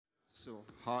So,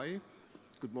 hi,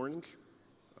 good morning.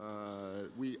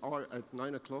 We are at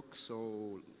 9 o'clock,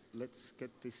 so let's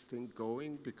get this thing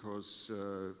going because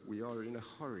we are in a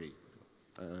hurry,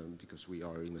 because we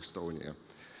are in Estonia.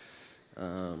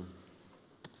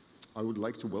 I would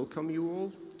like to welcome you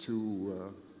all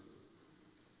to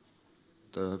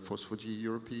the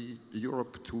FOSS4G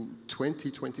Europe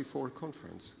 2024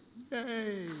 conference.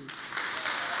 Yay!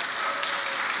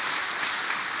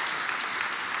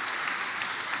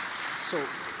 So,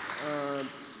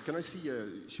 can I see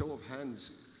a show of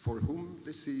hands for whom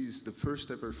this is the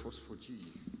first ever FOSS4G?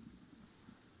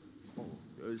 Oh,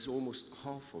 there's almost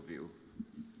half of you.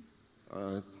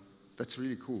 That's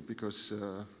really cool because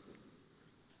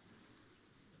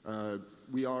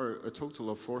we are a total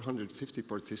of 450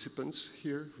 participants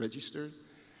here registered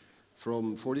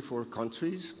from 44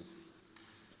 countries.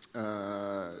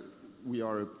 We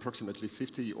are approximately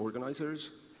 50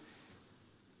 organizers.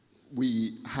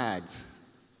 We had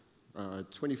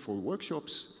 24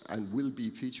 workshops and will be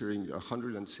featuring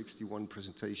 161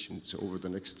 presentations over the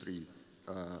next three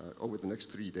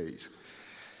days.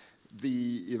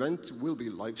 The event will be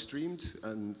live streamed,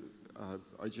 and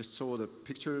I just saw the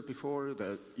picture before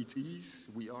that it is.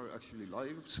 We are actually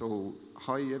live, so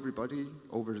hi everybody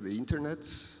over the internet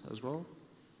as well.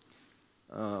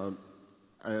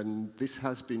 And this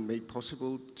has been made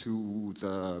possible to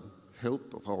the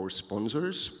help of our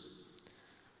sponsors.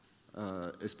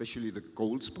 Especially the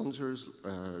gold sponsors,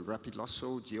 Rapid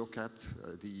Lasso,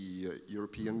 GeoCat, the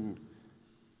European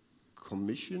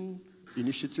Commission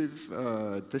Initiative,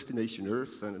 Destination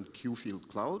Earth, and Qfield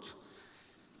Cloud.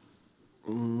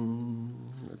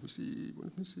 Let me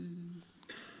see.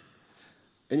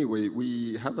 Anyway,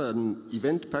 we have an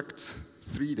event-packed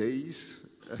 3 days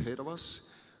ahead of us.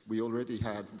 We already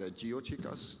had the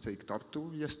GeoChicas take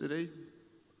Tartu yesterday,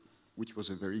 which was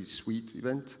a very sweet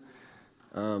event.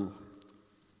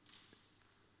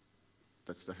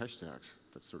 That's the hashtags.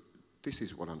 This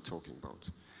is what I'm talking about.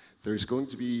 There's going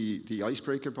to be the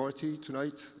icebreaker party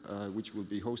tonight, which will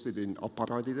be hosted in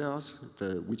Aparadideas,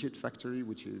 the widget factory,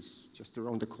 which is just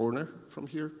around the corner from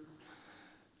here.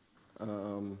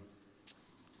 The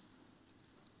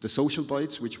social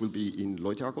bites, which will be in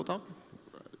Loidjagoda,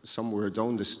 somewhere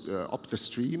down up the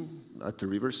stream at the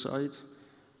riverside.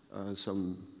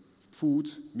 Some food,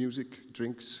 music,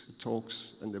 drinks,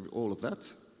 talks, and all of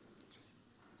that.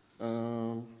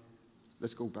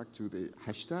 Let's go back to the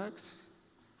hashtags.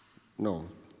 No,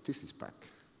 this is back.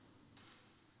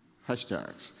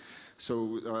 Hashtags.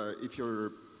 So if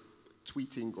you're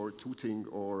tweeting or tooting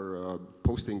or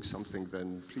posting something,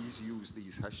 then please use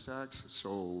these hashtags.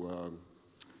 So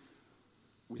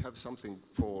we have something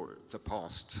for the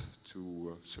past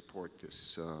to support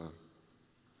this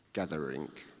gathering.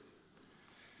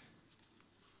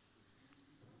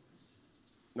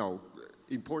 Now,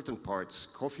 important parts.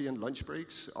 Coffee and lunch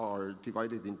breaks are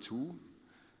divided in two.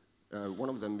 One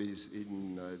of them is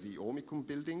in the Omicum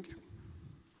building.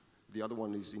 The other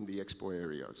one is in the expo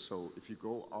area. So if you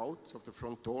go out of the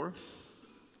front door,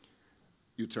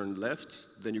 you turn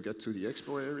left, then you get to the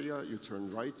expo area, you turn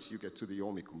right, you get to the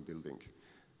Omicum building.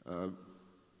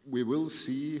 We will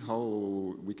see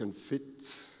how we can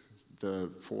fit the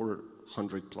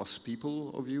 400 plus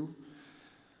people of you.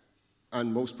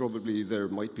 And most probably there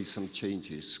might be some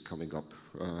changes coming up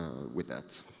with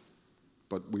that,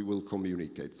 but we will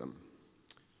communicate them.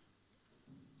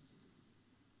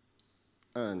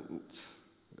 And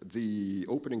the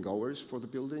opening hours for the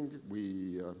building,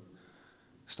 we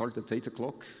start at 8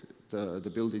 o'clock.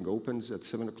 The building opens at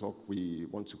 7 o'clock. We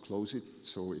want to close it,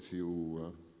 so if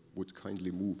you would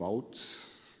kindly move out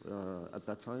at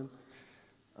that time.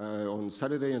 On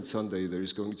Saturday and Sunday, there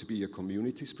is going to be a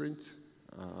community sprint.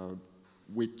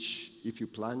 Which, if you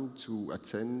plan to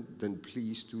attend, then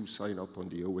please do sign up on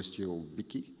the OSGeo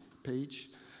Wiki page.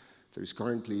 There's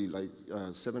currently like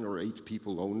 7 or 8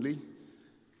 people only.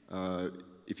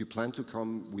 If you plan to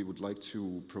come, we would like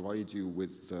to provide you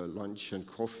with lunch and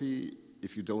coffee.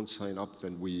 If you don't sign up,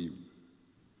 then we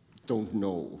don't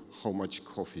know how much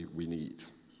coffee we need.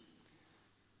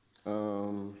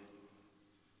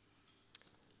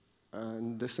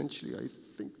 And essentially, I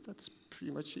think that's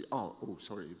pretty much it. Oh,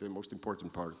 sorry, the most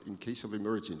important part, in case of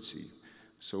emergency.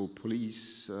 So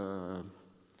police,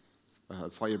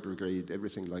 fire brigade,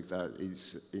 everything like that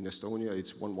is in Estonia,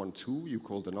 it's 112. You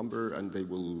call the number and they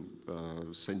will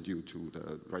send you to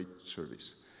the right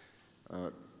service.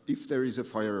 If there is a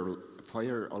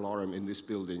fire alarm in this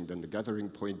building, then the gathering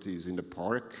point is in the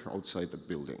park outside the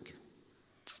building.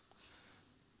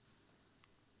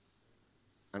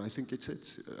 And I think it's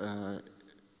it.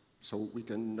 So we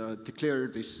can declare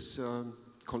this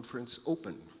conference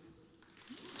open.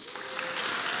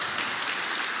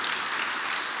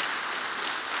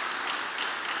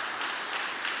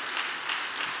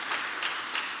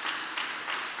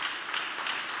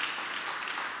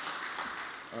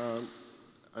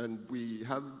 And we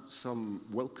have some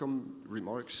welcome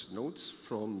remarks, notes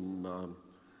from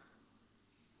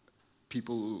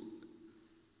people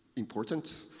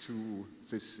important to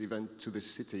this event, to this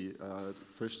city.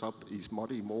 First up is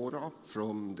Mari Moora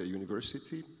from the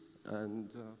university. And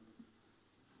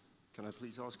can I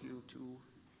please ask you to...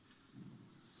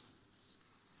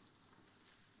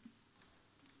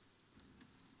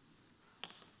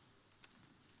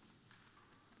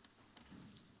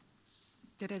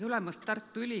 Tere tulemast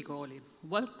Tartu Ülikooli.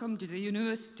 Welcome to the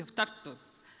University of Tartu.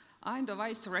 I'm the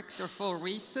Vice Rector for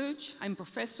Research. I'm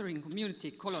Professor in Community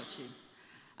Ecology.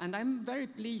 And I'm very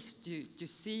pleased to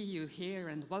see you here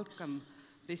and welcome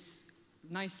this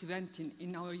nice event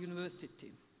in our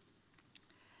university.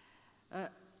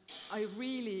 I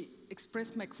really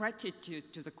express my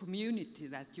gratitude to the community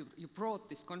that you brought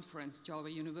this conference to our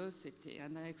university,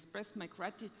 and I express my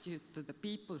gratitude to the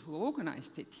people who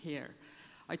organized it here.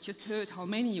 I just heard how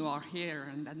many you are here,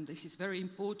 and this is very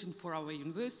important for our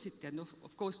university and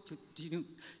of course to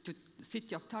the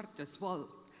city of Tartu as well,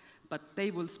 but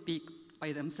they will speak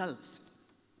by themselves.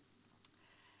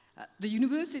 The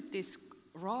university is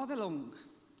rather long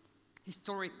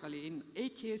historically. In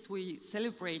 8 years we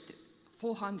celebrate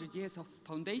 400 years of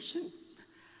foundation,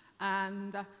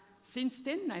 and since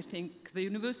then I think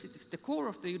the core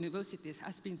of the university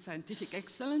has been scientific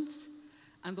excellence,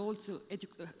 and also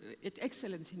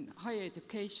excellence in higher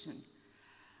education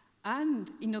and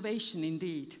innovation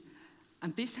indeed.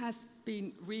 And this has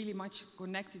been really much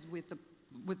connected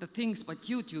with the things what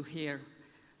you do here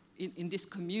in this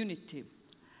community.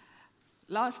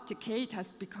 Last decade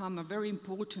has become a very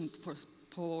important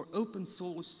for open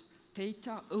source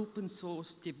data, open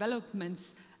source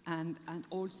developments, and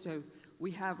also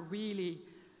we have really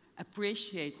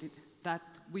appreciated that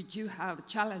we do have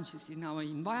challenges in our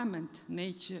environment,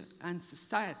 nature, and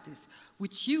societies,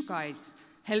 which you guys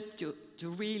help to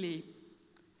really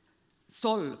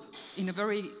solve in a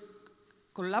very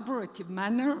collaborative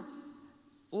manner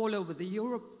all over the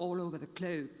Europe, all over the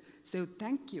globe. So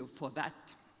thank you for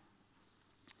that.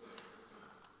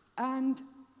 And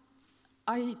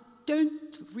I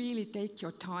don't really take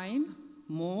your time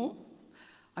more.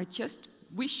 I just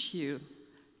wish you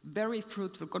very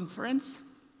fruitful conference,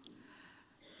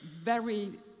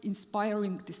 very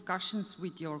inspiring discussions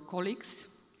with your colleagues,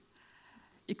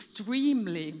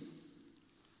 extremely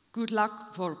good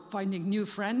luck for finding new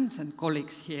friends and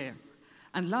colleagues here.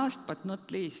 And last but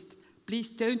not least, please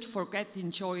don't forget to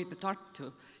enjoy the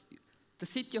Tartu, the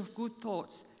city of good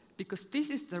thoughts, because this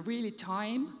is the really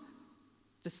time,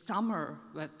 the summer,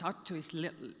 where Tartu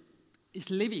is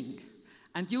living,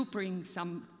 and you bring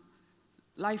some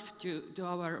life to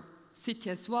our city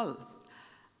as well.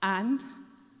 And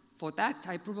for that,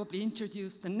 I probably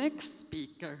introduce the next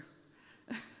speaker,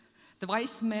 the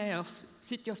Vice Mayor of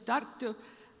City of Tartu,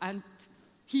 and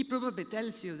he probably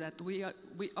tells you that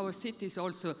our city is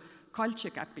also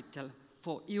culture capital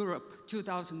for Europe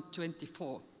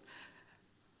 2024.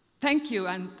 Thank you,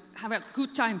 and have a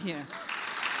good time here.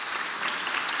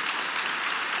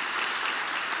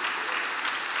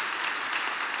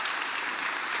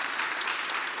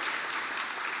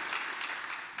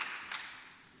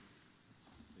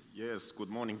 Yes, good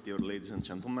morning, dear ladies and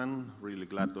gentlemen. Really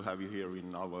glad to have you here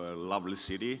in our lovely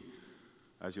city.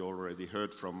 As you already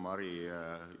heard from Mari,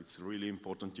 it's a really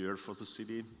important year for the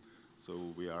city.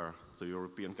 So we are the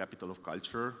European Capital of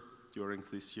Culture during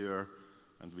this year,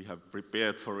 and we have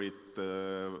prepared for it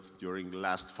during the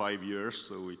last 5 years,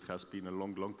 so it has been a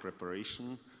long, long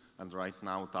preparation. And right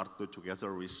now, Tartu,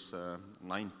 together with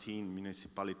 19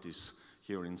 municipalities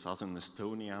here in southern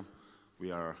Estonia,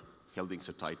 we are holding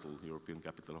the title, European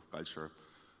Capital of Culture.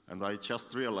 And I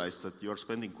just realized that you are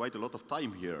spending quite a lot of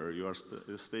time here. You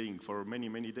are staying for many,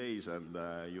 many days, and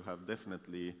you have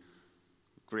definitely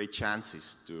great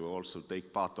chances to also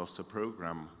take part of the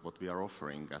program, what we are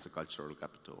offering as a cultural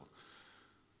capital.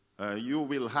 You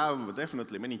will have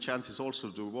definitely many chances also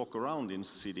to walk around in the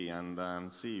city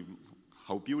and see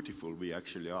how beautiful we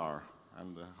actually are,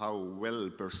 and how well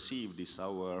perceived is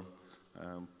our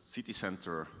city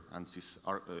center and this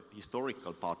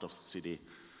historical part of the city.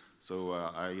 So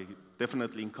I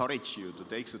definitely encourage you to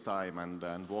take the time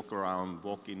and walk around,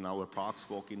 walk in our parks,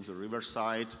 walk in the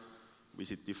riverside,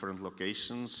 visit different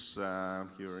locations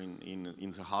here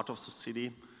in the heart of the city,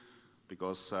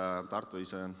 because Tartu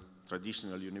is a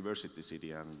traditional university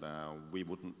city, and we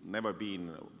would never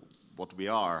been what we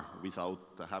are without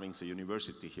having the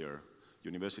university here.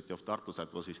 University of Tartu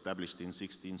that was established in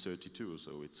 1632,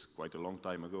 so it's quite a long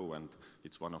time ago, and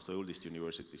it's one of the oldest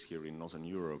universities here in Northern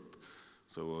Europe.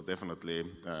 So definitely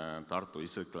Tartu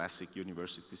is a classic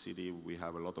university city. We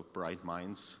have a lot of bright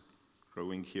minds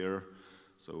growing here.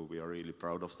 So we are really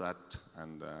proud of that,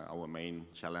 and our main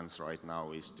challenge right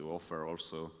now is to offer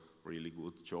also really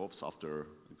good jobs after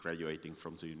graduating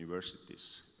from the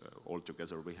universities.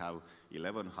 Altogether we have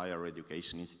 11 higher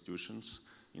education institutions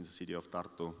in the city of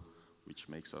Tartu, which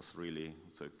makes us really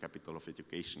the capital of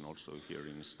education also here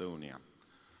in Estonia.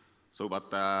 So,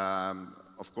 but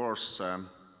of course,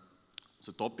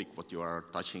 the topic what you are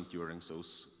touching during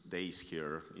those days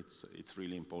here, it's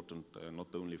really important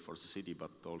not only for the city but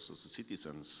also the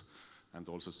citizens, and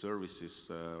also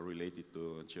services related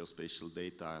to geospatial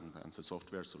data and the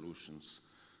software solutions.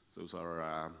 Those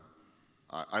are,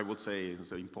 I would say,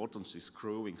 the importance is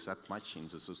growing that much in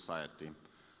the society,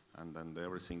 and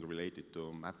everything related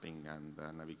to mapping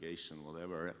and navigation,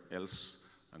 whatever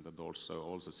else, and then also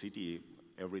all the city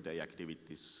everyday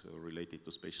activities related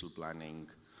to spatial planning,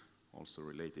 also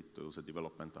related to the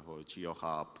development of a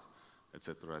geo-hub,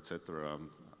 etc., etc.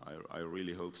 I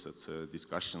really hope that the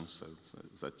discussions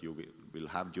that you will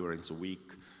have during the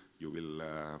week, you will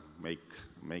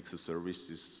make the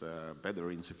services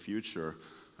better in the future,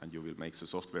 and you will make the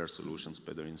software solutions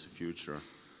better in the future.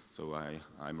 So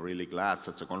I'm really glad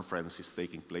that the conference is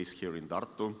taking place here in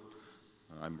Tartu.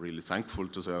 I'm really thankful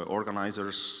to the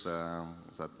organizers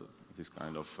that this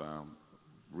kind of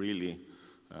really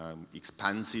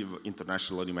expansive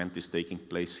international event is taking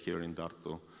place here in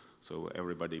Tartu. So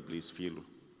everybody please feel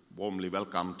warmly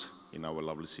welcomed in our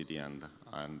lovely city, and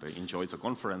enjoy the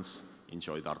conference,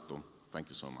 enjoy Tartu. Thank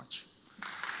you so much.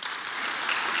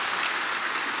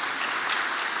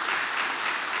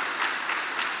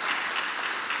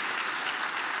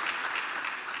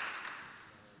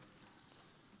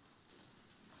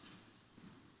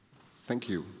 Thank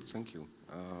you, thank you.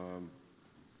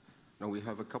 Now we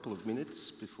have a couple of minutes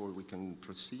before we can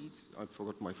proceed. I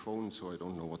forgot my phone, so I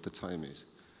don't know what the time is.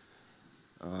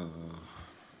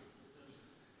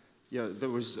 Yeah, there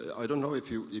was, I don't know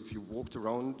if you walked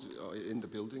around in the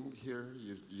building here,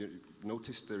 you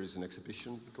noticed there is an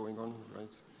exhibition going on,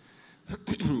 right?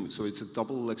 So it's a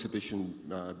double exhibition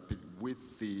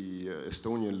with the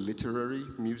Estonian Literary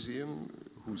Museum,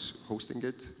 who's hosting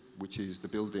it, which is the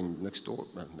building next door,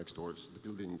 the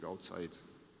building outside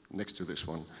next to this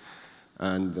one,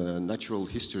 and the Natural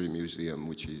History Museum,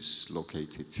 which is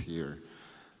located here.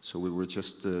 So we were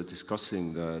just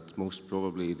discussing that most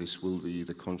probably this will be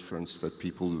the conference that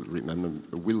people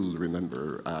will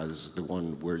remember as the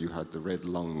one where you had the red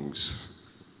lungs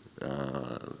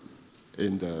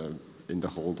in the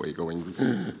hallway going.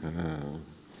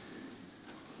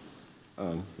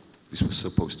 This was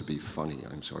supposed to be funny,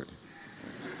 I'm sorry.